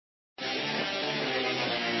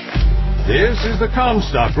This is the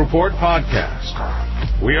Comstock Report podcast.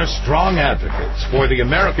 We are strong advocates for the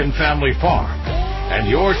American family farm and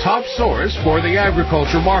your top source for the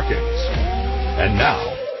agriculture markets. And now,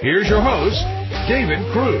 here's your host, David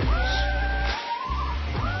Cruz.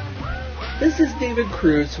 This is David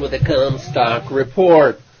Cruz with the Comstock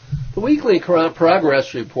Report. The weekly crop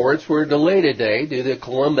progress reports were delayed today due to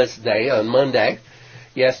Columbus Day on Monday.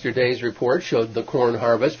 Yesterday's report showed the corn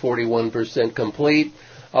harvest 41% complete,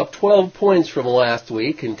 up 12 points from last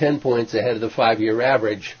week and 10 points ahead of the 5-year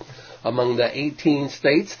average. Among the 18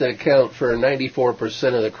 states that account for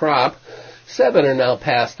 94% of the crop, 7 are now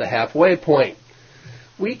past the halfway point.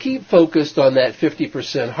 We keep focused on that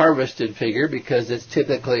 50% harvested figure because it's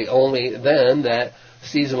typically only then that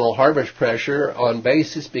seasonal harvest pressure on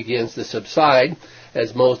basis begins to subside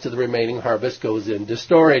as most of the remaining harvest goes into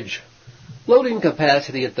storage. Loading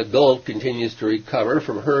capacity at the Gulf continues to recover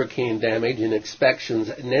from hurricane damage, and inspections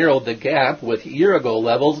narrowed the gap with year-ago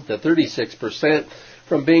levels to 36%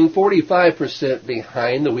 from being 45%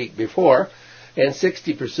 behind the week before and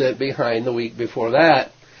 60% behind the week before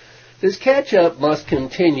that. This catch-up must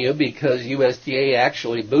continue because USDA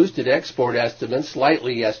actually boosted export estimates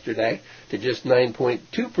slightly yesterday to just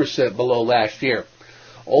 9.2% below last year.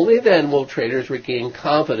 Only then will traders regain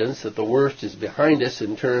confidence that the worst is behind us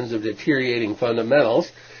in terms of deteriorating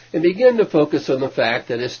fundamentals and begin to focus on the fact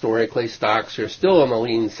that historically stocks are still on the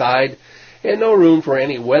lean side and no room for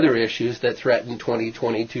any weather issues that threaten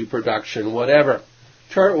 2022 production whatever.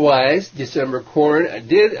 Chart-wise, December corn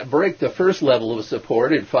did break the first level of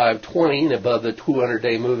support at 520 and above the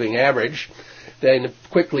 200-day moving average, then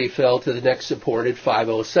quickly fell to the next support at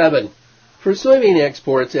 507. For soybean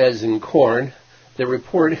exports, as in corn, the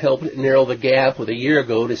report helped narrow the gap with a year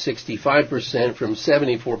ago to 65% from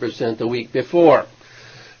 74% the week before.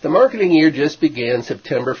 The marketing year just began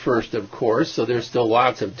September 1st, of course, so there's still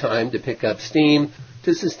lots of time to pick up steam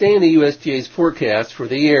to sustain the USDA's forecast for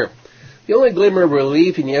the year. The only glimmer of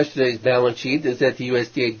relief in yesterday's balance sheet is that the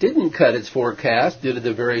USDA didn't cut its forecast due to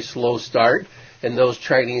the very slow start and those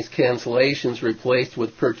Chinese cancellations replaced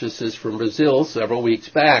with purchases from Brazil several weeks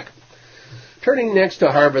back. Turning next to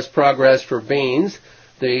harvest progress for beans,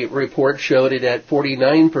 the report showed it at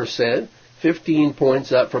 49%, 15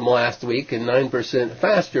 points up from last week and 9%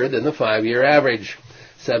 faster than the 5-year average.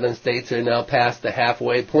 7 states are now past the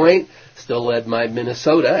halfway point, still led by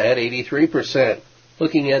Minnesota at 83%.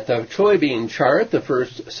 Looking at the soybean chart, the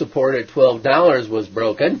first support at $12 was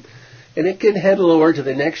broken, and it can head lower to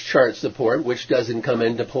the next chart support, which doesn't come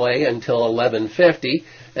into play until $11.50,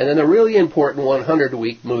 and then a really important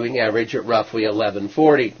 100-week moving average at roughly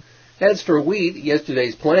 $11.40. As for wheat,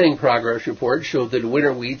 yesterday's planting progress report showed that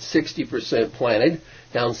winter wheat 60% planted,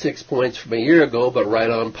 down 6 points from a year ago, but right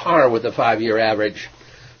on par with the 5-year average.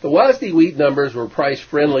 The WASDE wheat numbers were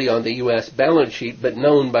price-friendly on the U.S. balance sheet, but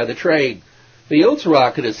known by the trade. The oats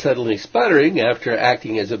rocket is suddenly sputtering after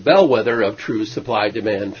acting as a bellwether of true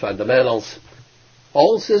supply-demand fundamentals.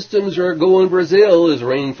 All systems are go in Brazil as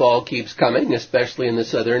rainfall keeps coming, especially in the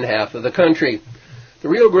southern half of the country. The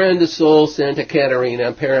Rio Grande do Sul, Santa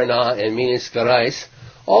Catarina, Paraná, and Minas Gerais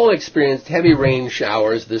all experienced heavy rain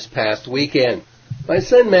showers this past weekend. My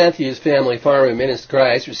son Matthew's family farm in Minas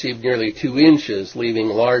Gerais received nearly 2 inches, leaving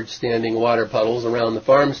large standing water puddles around the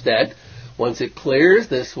farmstead. Once it clears,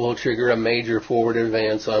 this will trigger a major forward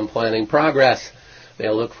advance on planting progress.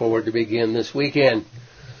 They'll look forward to begin this weekend.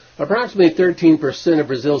 Approximately 13% of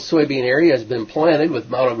Brazil's soybean area has been planted, with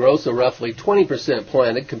Mato Grosso roughly 20%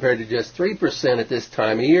 planted compared to just 3% at this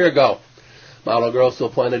time a year ago. Mato Grosso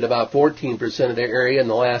planted about 14% of their area in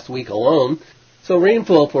the last week alone, so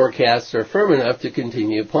rainfall forecasts are firm enough to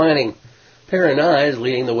continue planting. Paraná is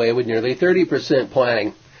leading the way with nearly 30%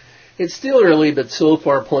 planting. It's still early, but so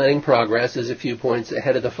far planting progress is a few points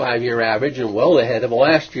ahead of the 5-year average and well ahead of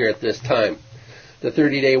last year at this time. The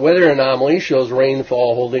 30-day weather anomaly shows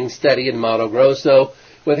rainfall holding steady in Mato Grosso,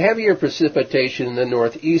 with heavier precipitation in the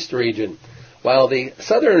northeast region. While the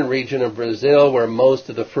southern region of Brazil, where most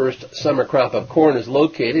of the first summer crop of corn is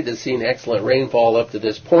located, has seen excellent rainfall up to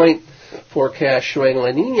this point, forecasts showing La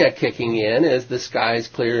Niña kicking in as the skies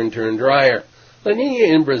clear and turn drier. La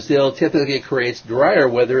Niña in Brazil typically creates drier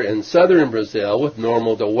weather in southern Brazil with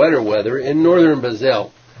normal to wetter weather in northern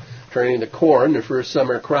Brazil. Turning to corn, the first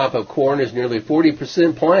summer crop of corn is nearly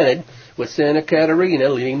 40% planted, with Santa Catarina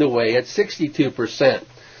leading the way at 62%.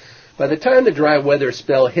 By the time the dry weather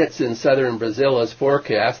spell hits in southern Brazil as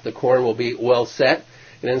forecast, the corn will be well set,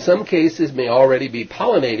 and in some cases may already be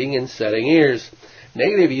pollinating in setting ears.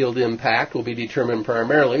 Negative yield impact will be determined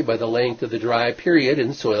primarily by the length of the dry period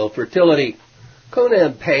and soil fertility.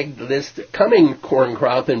 CONAB pegged this coming corn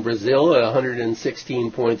crop in Brazil at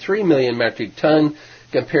 116.3 million metric ton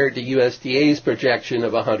compared to USDA's projection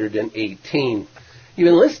of 118. You've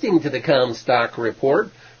been listening to the Comstock Report.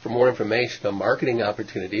 For more information on marketing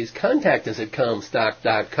opportunities, contact us at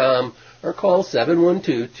Comstock.com or call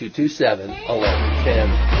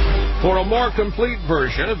 712-227-1110. For a more complete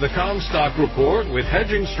version of the Comstock Report with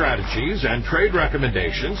hedging strategies and trade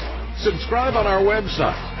recommendations, subscribe on our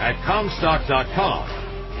website at Comstock.com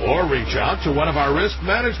or reach out to one of our risk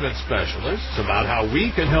management specialists about how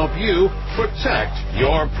we can help you protect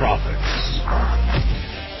your profits.